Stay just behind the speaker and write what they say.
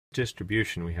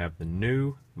Distribution, we have the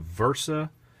new Versa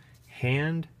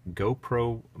hand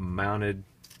GoPro mounted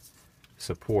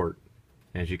support.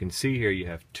 As you can see here, you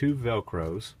have two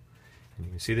Velcros, and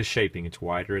you can see the shaping. It's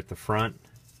wider at the front,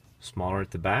 smaller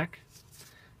at the back.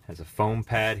 Has a foam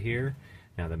pad here.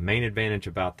 Now the main advantage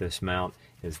about this mount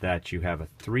is that you have a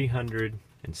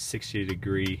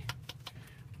 360-degree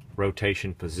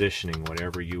rotation positioning,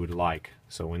 whatever you would like.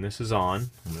 So when this is on,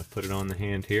 I'm going to put it on the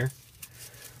hand here.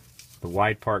 The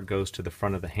wide part goes to the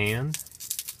front of the hand.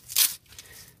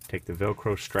 Take the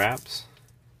Velcro straps,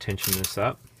 tension this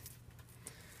up.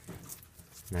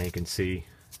 Now you can see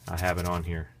I have it on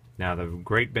here. Now the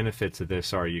great benefits of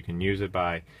this are you can use it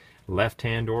by left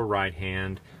hand or right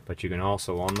hand, but you can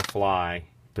also on the fly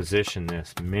position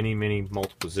this many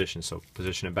multiple positions. So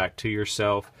position it back to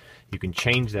yourself. You can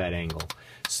change that angle.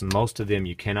 So most of them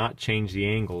you cannot change the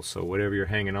angle, so whatever you're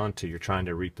hanging on to, you're trying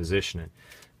to reposition it.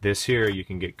 This here you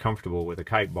can get comfortable with a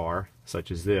kite bar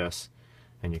such as this,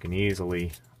 and you can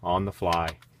easily on the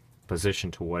fly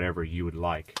position to whatever you would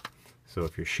like. So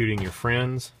if you're shooting your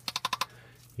friends,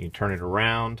 you can turn it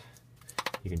around,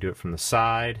 you can do it from the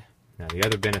side. Now the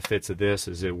other benefits of this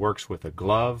is it works with a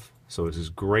glove, so this is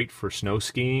great for snow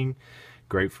skiing,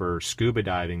 great for scuba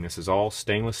diving. This is all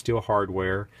stainless steel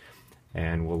hardware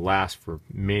and will last for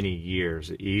many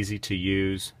years. Easy to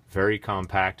use, very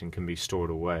compact, and can be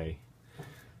stored away.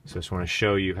 So I just want to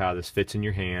show you how this fits in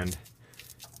your hand.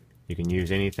 You can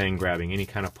use anything, grabbing any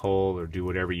kind of pole, or do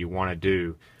whatever you want to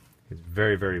do. It's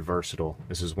very versatile.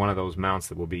 This is one of those mounts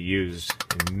that will be used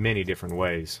in many different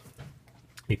ways.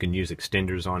 You can use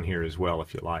extenders on here as well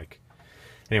if you like.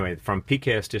 Anyway, from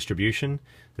PKS Distribution,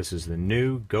 this is the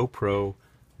new GoPro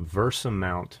Versa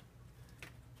mount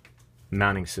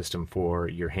mounting system for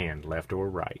your hand, left or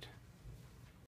right.